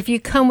 But if you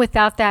come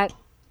without that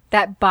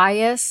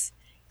bias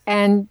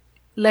and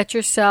let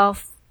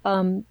yourself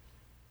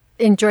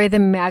enjoy the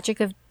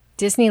magic of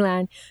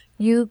Disneyland,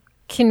 you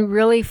can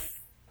really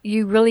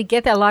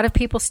get that. A lot of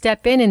people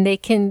step in and they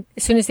can,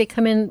 as soon as they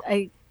come in,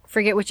 I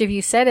forget which of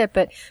you said it,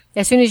 but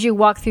as soon as you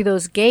walk through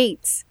those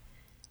gates,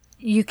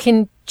 you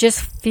can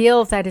just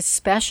feel that it's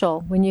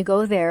special when you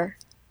go there.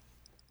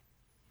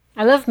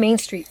 I love Main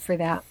Street for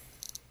that.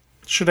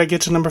 Should I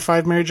get to number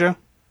 5, Mary Jo?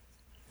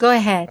 Go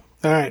ahead.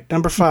 All right,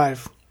 number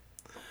 5.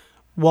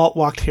 Walt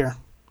walked here.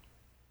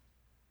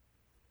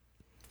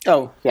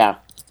 Oh, yeah.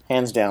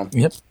 Hands down.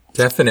 Yep,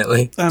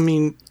 definitely. I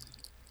mean,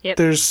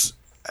 there's...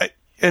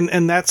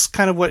 And that's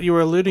kind of what you were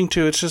alluding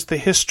to. It's just the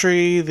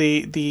history,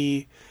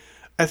 the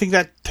I think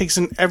that takes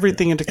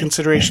everything into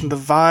consideration. The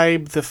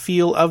vibe, the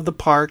feel of the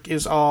park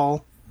is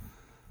all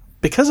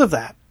because of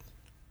that.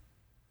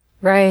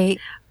 Right.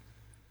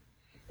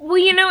 Well,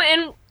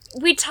 and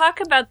we talk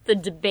about the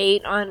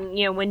debate on,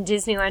 when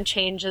Disneyland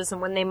changes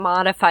and when they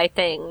modify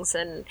things,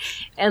 and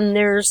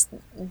there's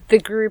the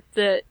group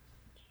that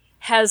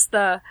has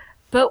but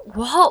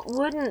Walt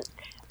wouldn't,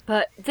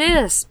 but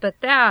this, but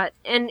that,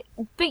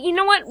 but you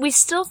know what? We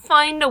still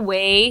find a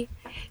way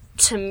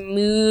to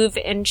move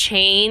and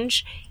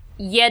change,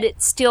 yet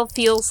it still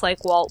feels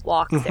like Walt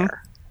walked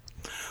there.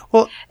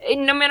 Well,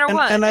 no matter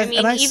what.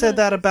 I said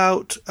that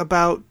about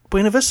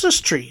Buena Vista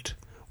Street,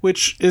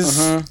 which is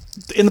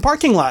in the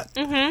parking lot.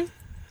 Mm-hmm.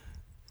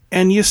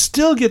 And you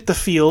still get the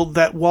feel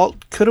that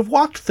Walt could have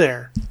walked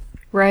there.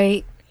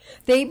 Right.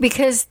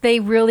 Because they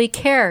really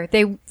care.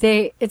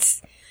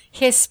 It's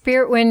his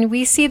spirit. When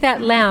we see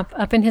that lamp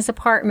up in his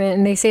apartment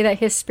and they say that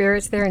his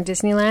spirit's there in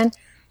Disneyland,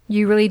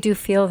 you really do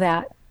feel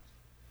that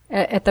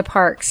at the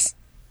parks.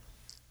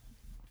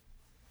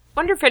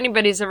 Wonder if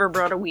anybody's ever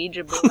brought a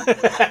Ouija board.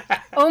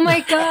 Oh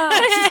my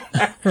gosh.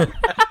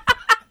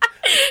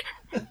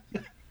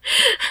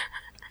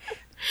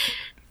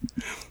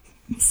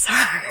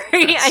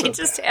 Sorry, I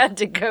just had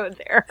to go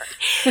there.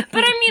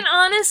 But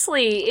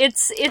honestly,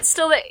 it's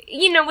still that,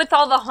 with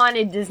all the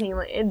haunted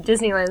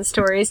Disneyland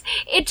stories,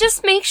 it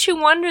just makes you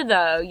wonder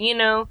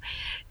though,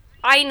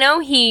 I know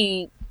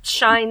he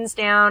shines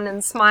down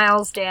and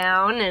smiles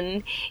down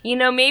and,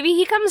 maybe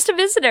he comes to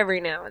visit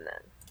every now and then.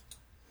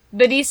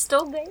 But he's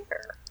still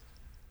there.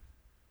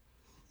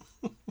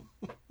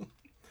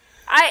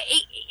 I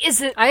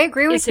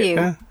agree with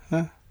you.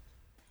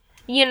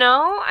 It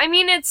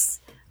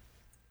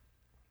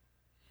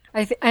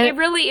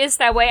really is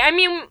that way.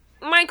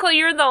 Michael,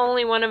 you're the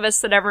only one of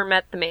us that ever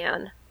met the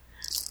man.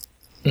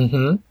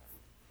 Mm-hmm.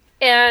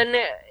 And,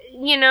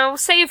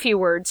 say a few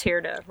words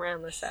here to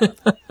round this out.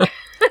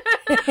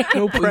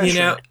 No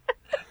pressure.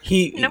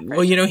 He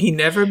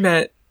never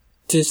met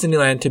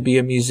Disneyland to be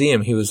a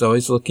museum. He was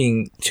always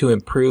looking to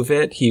improve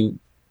it. He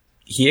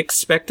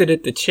expected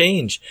it to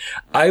change.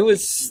 I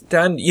was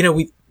stunned.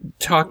 We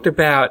talked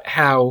about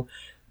how,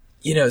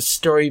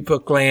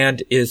 Storybook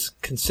Land is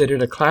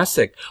considered a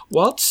classic.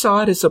 Walt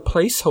saw it as a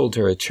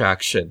placeholder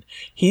attraction.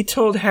 He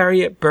told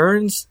Harriet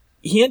Burns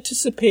he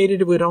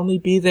anticipated it would only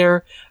be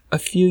there a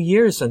few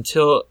years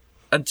until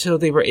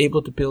they were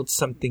able to build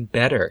something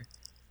better.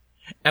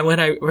 And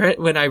when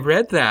I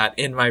read that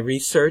in my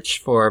research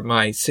for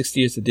my 60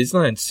 Years of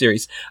Disneyland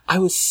series, I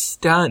was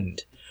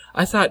stunned.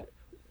 I thought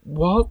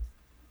Walt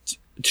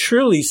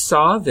truly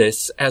saw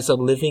this as a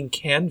living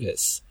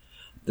canvas,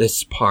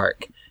 this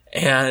park.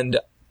 And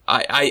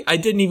I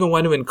didn't even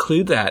want to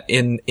include that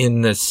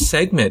in the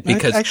segment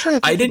because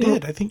I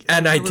didn't.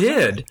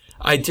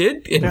 I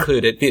did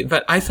include it,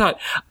 but I thought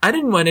I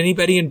didn't want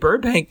anybody in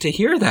Burbank to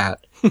hear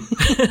that.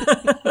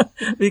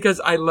 Because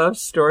I love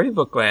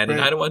Storybook Land, and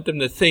I don't want them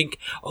to think,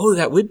 oh,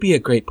 that would be a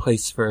great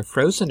place for a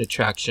Frozen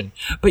attraction.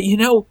 But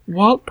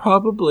Walt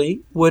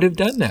probably would have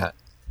done that.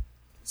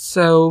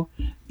 So,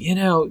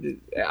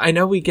 I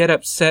know we get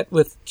upset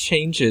with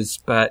changes,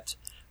 but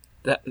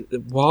that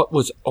Walt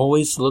was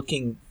always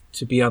looking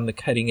to be on the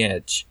cutting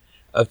edge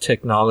of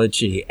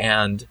technology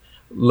and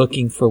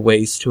looking for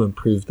ways to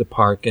improve the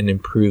park and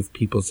improve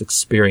people's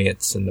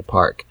experience in the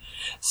park.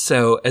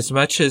 So as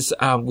much as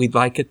we'd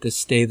like it to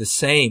stay the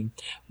same,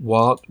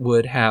 Walt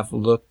would have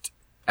looked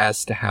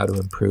as to how to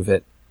improve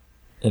it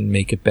and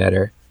make it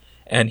better.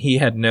 And he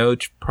had no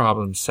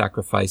problem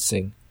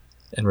sacrificing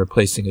and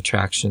replacing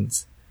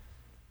attractions.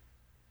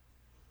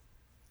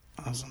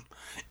 Awesome.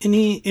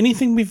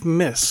 Anything we've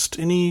missed?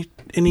 Any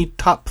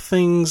top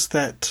things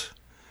that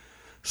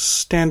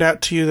stand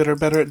out to you that are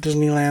better at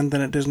Disneyland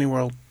than at Disney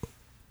World?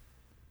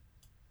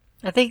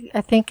 I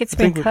think it's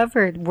been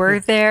covered. We're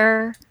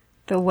there.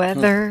 The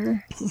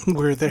weather.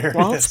 We're there.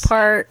 Walt's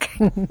Park.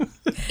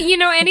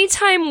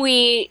 Anytime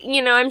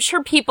I'm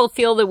sure people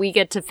feel that we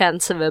get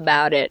defensive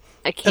about it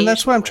occasionally. And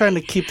that's why I'm trying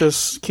to keep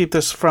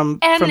this from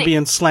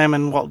being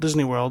slamming Walt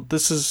Disney World.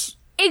 This is...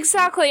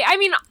 Exactly.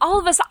 All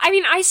of us,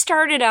 I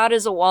started out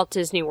as a Walt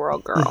Disney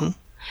World girl.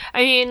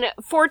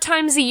 Mm-hmm. 4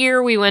 times a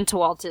year we went to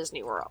Walt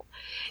Disney World.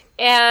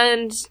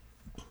 And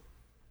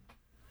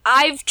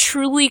I've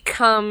truly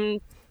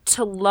come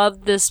to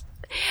love this.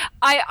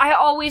 I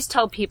always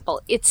tell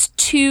people it's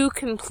 2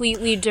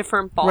 completely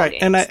different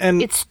ballgames. Right,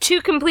 and it's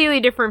 2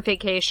 completely different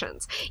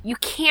vacations. You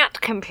can't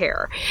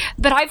compare.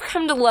 But I've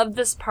come to love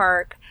this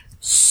park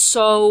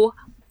so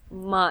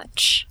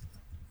much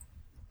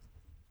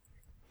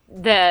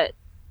that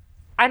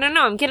I don't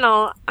know. I'm getting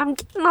all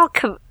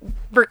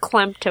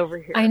verklempt over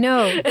here. I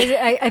know.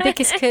 I think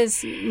it's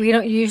because we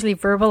don't usually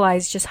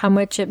verbalize just how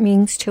much it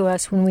means to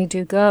us when we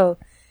do go,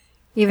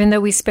 even though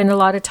we spend a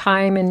lot of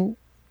time and.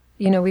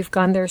 We've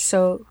gone there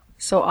so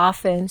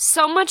often.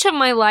 So much of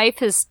my life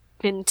has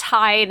been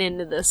tied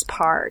into this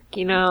park,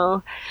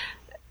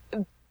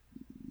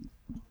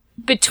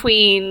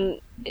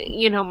 between,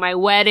 my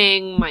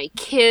wedding, my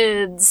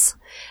kids,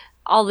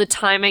 all the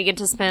time I get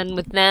to spend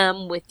with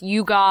them, with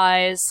you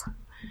guys.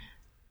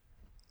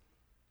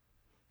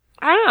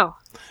 I don't know.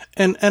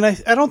 And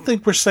I don't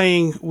think we're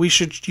saying you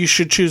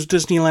should choose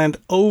Disneyland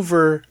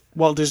over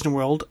Walt Disney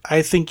World.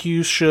 I think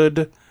you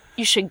should...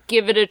 You should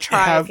give it a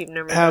try if you've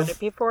never done it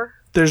before.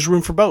 There's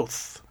room for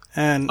both.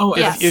 And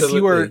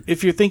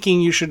if you're thinking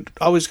you should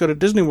always go to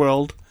Disney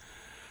World,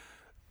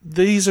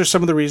 these are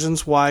some of the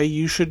reasons why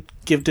you should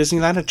give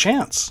Disneyland a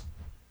chance.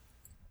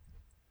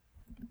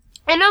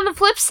 And on the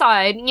flip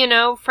side,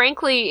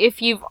 frankly,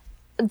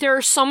 there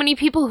are so many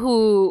people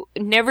who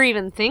never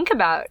even think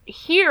about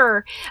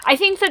here. I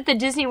think that the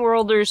Disney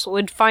Worlders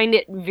would find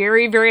it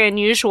very, very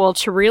unusual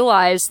to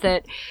realize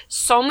that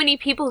so many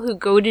people who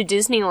go to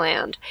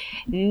Disneyland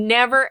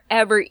never,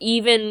 ever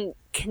even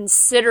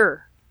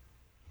consider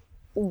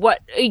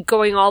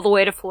going all the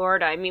way to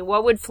Florida.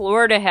 What would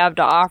Florida have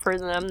to offer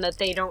them that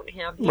they don't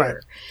have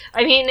here?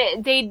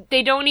 Right.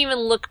 They don't even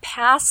look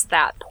past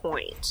that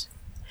point.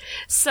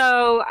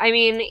 So,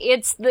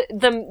 it's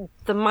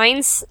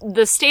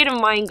the state of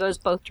mind goes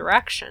both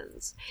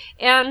directions.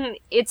 And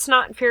it's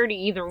not fair to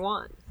either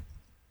one.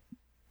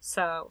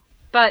 So,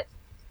 but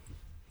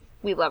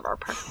we love our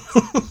park.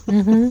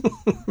 Mm-hmm.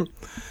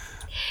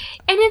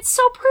 And it's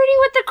so pretty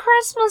with the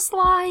Christmas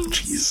lights.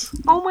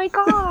 Jeez. Oh my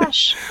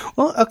gosh.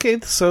 Well, okay,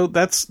 so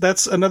that's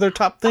another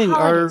top thing.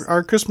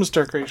 Our Christmas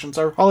decorations,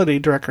 our holiday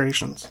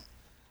decorations.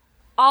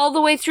 All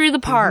the way through the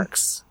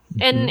parks.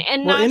 Mm-hmm.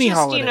 And not just,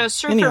 holiday.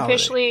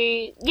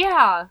 superficially,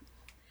 yeah.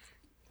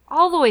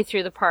 All the way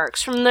through the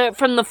parks. From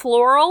the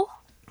floral.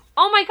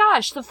 Oh my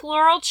gosh, the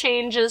floral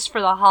changes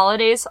for the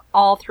holidays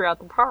all throughout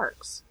the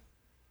parks.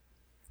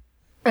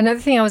 Another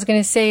thing I was going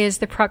to say is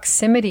the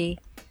proximity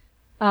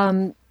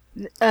of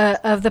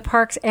the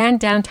parks and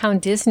downtown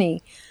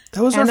Disney.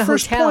 That was our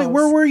first point.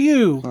 Where were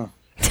you?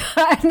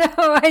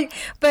 No,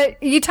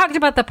 but you talked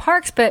about the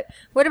parks, but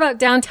what about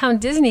downtown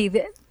Disney?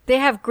 They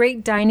have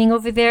great dining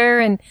over there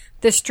and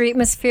the street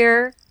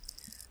atmosphere.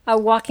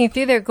 Walking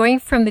through there, going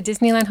from the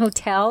Disneyland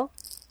Hotel,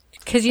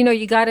 because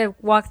you got to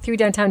walk through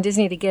downtown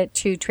Disney to get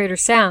to Trader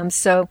Sam's.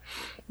 So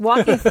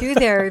walking through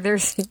there,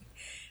 there's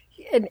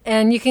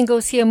and you can go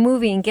see a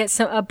movie and get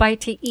a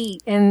bite to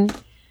eat.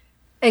 And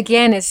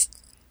again, it's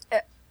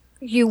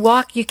you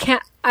walk. You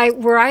can't. I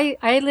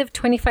live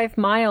 25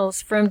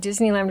 miles from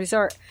Disneyland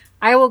Resort.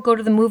 I will go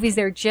to the movies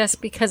there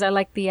just because I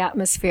like the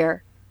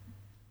atmosphere.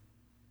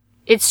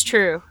 It's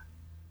true.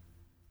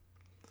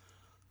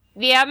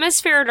 The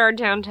atmosphere at our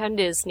downtown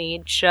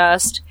Disney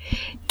just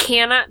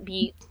cannot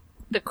beat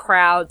the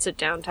crowds at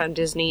downtown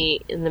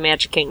Disney in the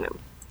Magic Kingdom.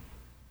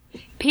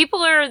 People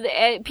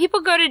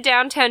go to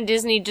downtown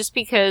Disney just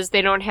because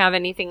they don't have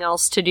anything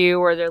else to do,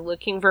 or they're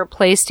looking for a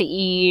place to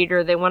eat,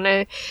 or they want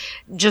to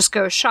just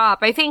go shop.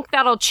 I think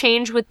that'll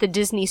change with the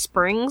Disney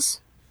Springs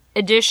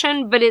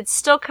edition, but it's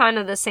still kind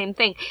of the same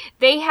thing.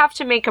 They have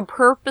to make a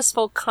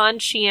purposeful,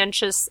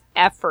 conscientious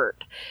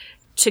effort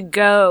to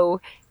go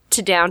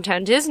to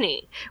downtown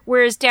Disney,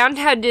 whereas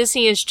downtown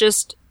Disney is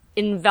just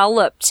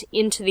enveloped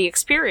into the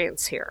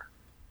experience here.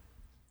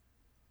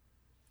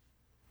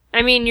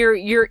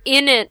 You're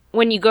in it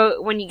when you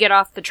get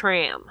off the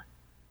tram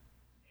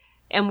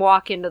and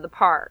walk into the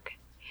park.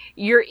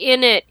 you're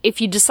in it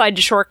if you decide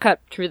to shortcut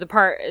through the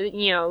park,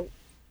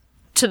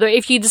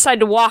 if you decide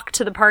to walk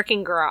to the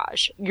parking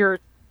garage. Your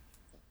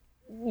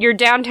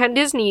Downtown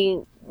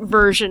Disney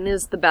version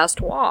is the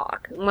best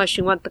walk, unless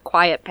you want the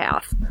quiet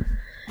path.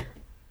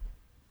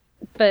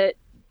 But,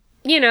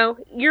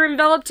 you're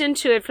enveloped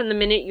into it from the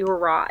minute you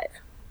arrive.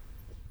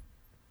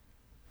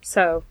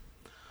 So,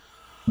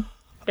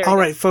 all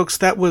right, folks,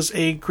 that was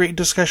a great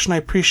discussion. I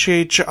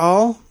appreciate you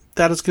all.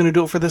 That is going to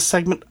do it for this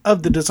segment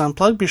of the Dis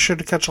Unplugged. Be sure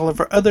to catch all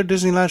of our other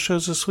Disneyland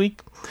shows this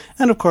week.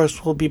 And, of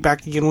course, we'll be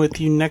back again with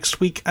you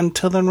next week.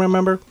 Until then,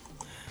 remember,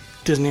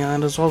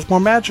 Disneyland is always more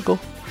magical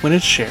when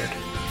it's shared.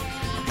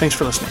 Thanks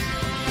for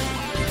listening.